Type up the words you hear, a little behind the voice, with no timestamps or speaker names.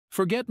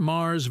Forget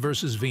Mars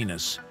versus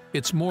Venus.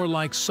 It's more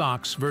like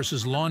socks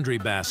versus laundry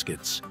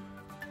baskets.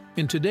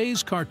 In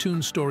today's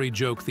cartoon story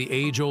joke, The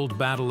Age-Old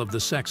Battle of the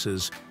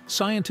Sexes,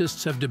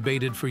 scientists have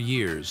debated for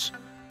years.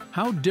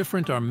 How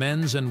different are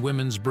men's and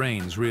women's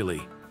brains,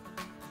 really?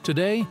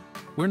 Today,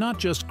 we're not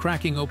just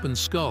cracking open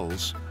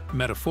skulls,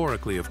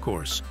 metaphorically of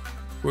course.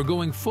 We're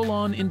going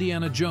full-on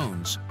Indiana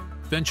Jones,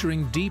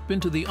 venturing deep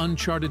into the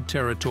uncharted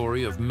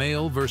territory of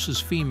male versus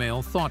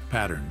female thought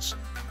patterns.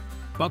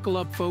 Buckle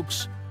up,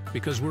 folks,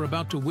 because we're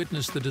about to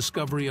witness the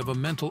discovery of a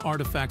mental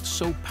artifact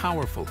so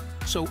powerful,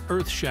 so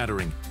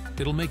earth-shattering,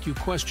 it'll make you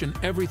question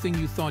everything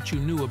you thought you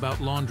knew about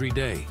Laundry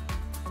Day.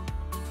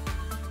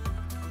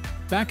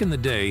 Back in the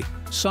day,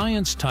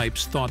 science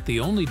types thought the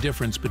only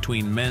difference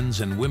between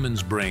men's and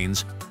women's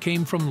brains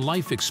came from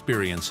life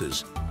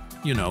experiences.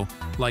 You know,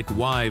 like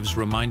wives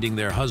reminding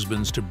their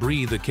husbands to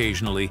breathe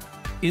occasionally.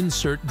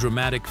 Insert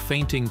dramatic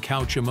fainting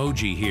couch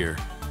emoji here.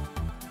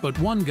 But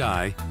one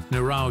guy,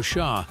 Nirav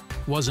Shah,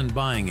 wasn't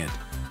buying it.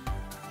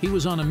 He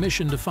was on a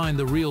mission to find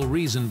the real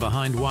reason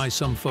behind why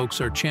some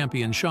folks are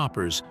champion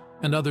shoppers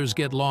and others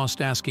get lost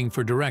asking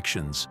for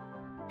directions.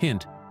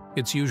 Hint,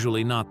 it's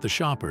usually not the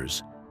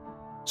shoppers.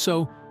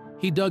 So,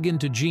 he dug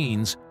into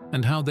genes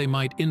and how they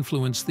might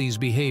influence these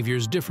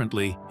behaviors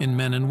differently in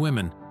men and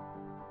women.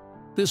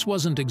 This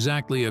wasn't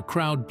exactly a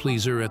crowd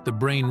pleaser at the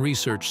Brain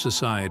Research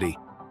Society.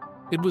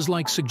 It was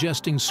like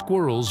suggesting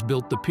squirrels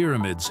built the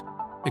pyramids,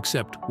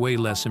 except way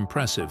less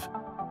impressive.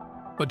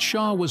 But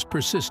Shah was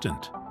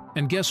persistent,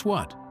 and guess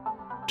what?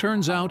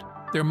 Turns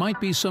out there might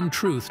be some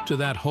truth to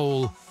that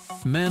whole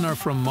men are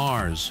from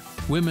Mars,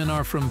 women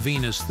are from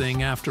Venus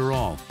thing after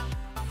all.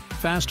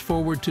 Fast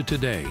forward to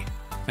today,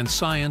 and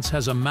science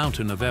has a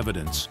mountain of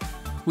evidence.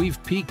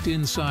 We've peeked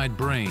inside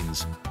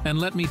brains, and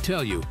let me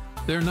tell you,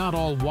 they're not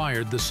all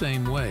wired the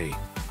same way.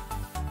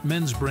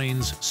 Men's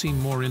brains seem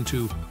more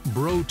into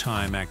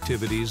bro-time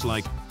activities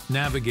like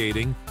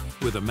navigating,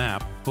 with a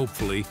map,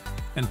 hopefully,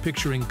 and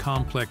picturing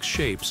complex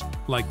shapes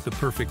like the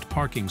perfect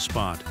parking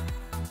spot.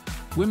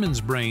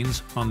 Women's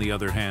brains, on the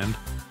other hand,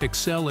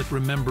 excel at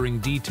remembering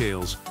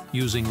details,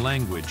 using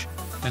language,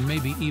 and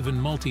maybe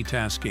even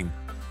multitasking,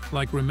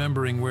 like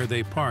remembering where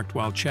they parked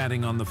while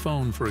chatting on the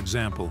phone, for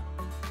example.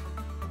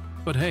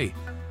 But hey,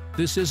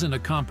 this isn't a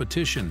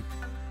competition.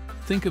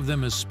 Think of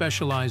them as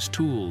specialized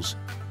tools.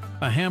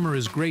 A hammer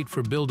is great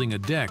for building a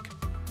deck,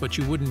 but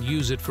you wouldn't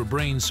use it for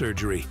brain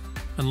surgery,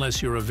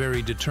 unless you're a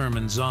very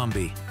determined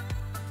zombie.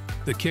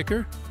 The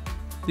kicker?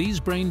 These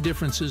brain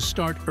differences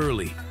start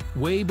early,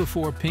 way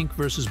before pink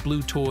versus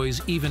blue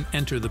toys even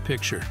enter the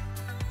picture.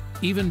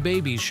 Even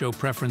babies show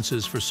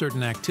preferences for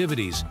certain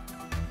activities.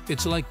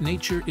 It's like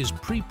nature is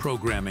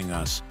pre-programming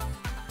us.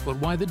 But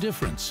why the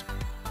difference?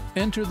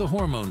 Enter the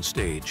hormone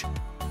stage.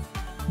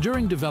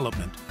 During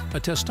development, a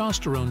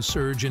testosterone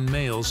surge in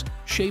males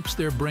shapes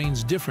their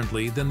brains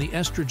differently than the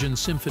estrogen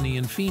symphony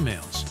in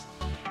females.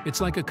 It's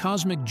like a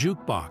cosmic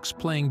jukebox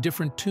playing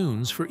different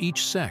tunes for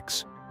each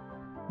sex.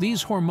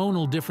 These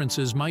hormonal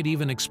differences might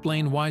even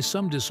explain why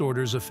some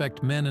disorders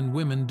affect men and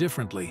women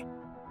differently,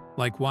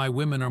 like why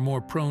women are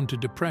more prone to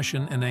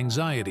depression and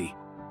anxiety,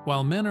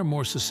 while men are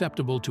more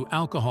susceptible to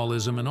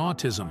alcoholism and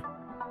autism.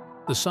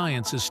 The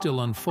science is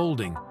still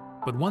unfolding,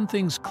 but one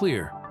thing's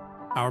clear: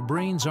 our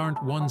brains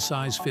aren't one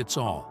size fits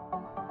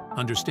all.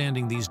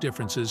 Understanding these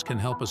differences can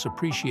help us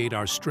appreciate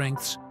our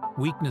strengths,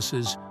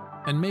 weaknesses,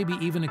 and maybe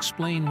even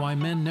explain why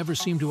men never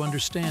seem to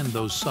understand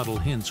those subtle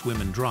hints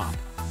women drop,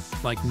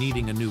 like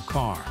needing a new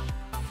car.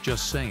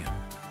 Just saying.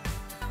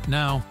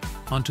 Now,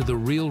 onto the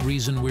real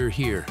reason we're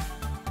here.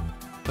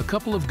 A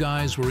couple of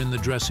guys were in the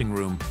dressing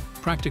room,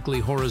 practically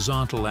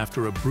horizontal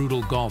after a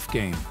brutal golf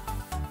game.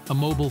 A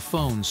mobile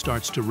phone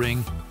starts to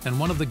ring, and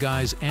one of the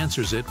guys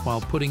answers it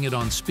while putting it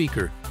on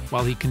speaker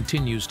while he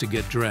continues to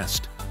get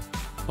dressed.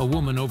 A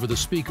woman over the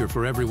speaker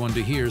for everyone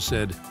to hear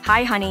said,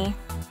 "Hi, honey.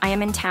 I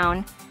am in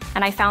town,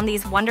 and I found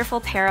these wonderful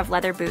pair of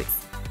leather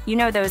boots. You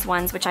know, those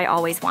ones which I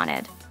always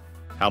wanted."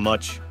 How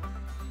much?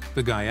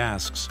 The guy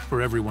asks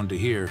for everyone to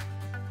hear.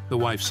 The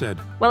wife said,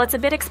 "Well, it's a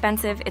bit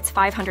expensive. It's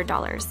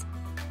 $500.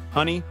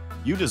 Honey,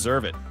 you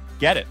deserve it.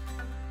 Get it.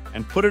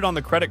 And put it on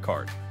the credit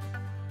card.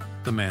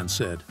 The man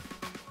said.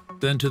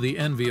 Then, to the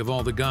envy of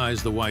all the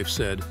guys, the wife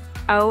said,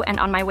 Oh, and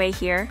on my way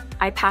here,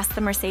 I passed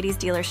the Mercedes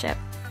dealership,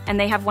 and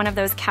they have one of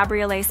those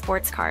cabriolet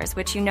sports cars,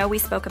 which you know we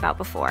spoke about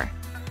before.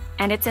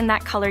 And it's in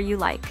that color you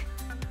like."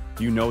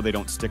 You know they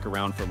don't stick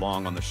around for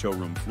long on the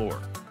showroom floor.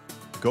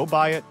 Go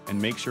buy it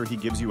and make sure he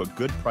gives you a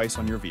good price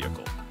on your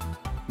vehicle.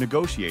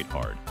 Negotiate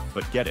hard,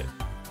 but get it.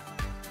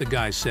 The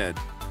guy said.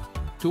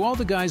 To all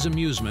the guys'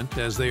 amusement,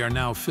 as they are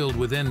now filled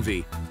with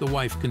envy, the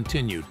wife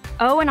continued,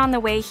 "Oh, and on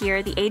the way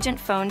here, the agent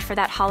phoned for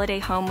that holiday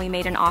home we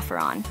made an offer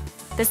on.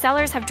 The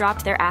sellers have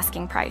dropped their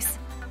asking price."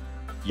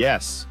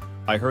 Yes,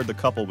 I heard the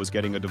couple was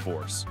getting a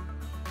divorce.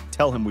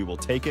 Tell him we will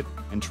take it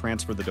and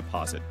transfer the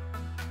deposit.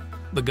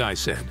 The guy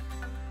said.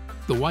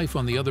 The wife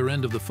on the other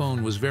end of the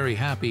phone was very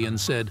happy and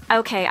said,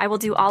 "Okay, I will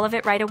do all of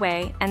it right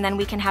away, and then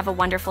we can have a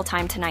wonderful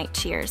time tonight.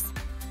 Cheers."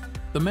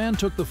 The man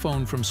took the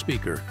phone from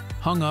speaker,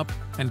 hung up,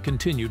 and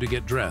continued to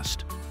get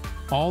dressed.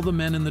 All the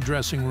men in the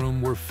dressing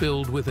room were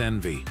filled with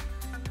envy.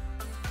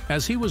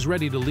 As he was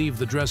ready to leave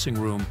the dressing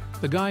room,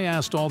 the guy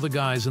asked all the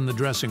guys in the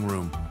dressing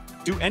room,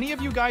 Do any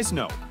of you guys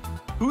know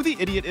who the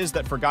idiot is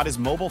that forgot his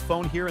mobile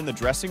phone here in the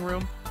dressing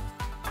room?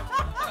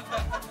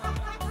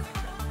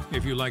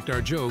 If you liked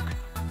our joke,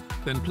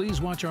 then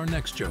please watch our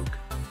next joke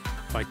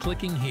by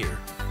clicking here.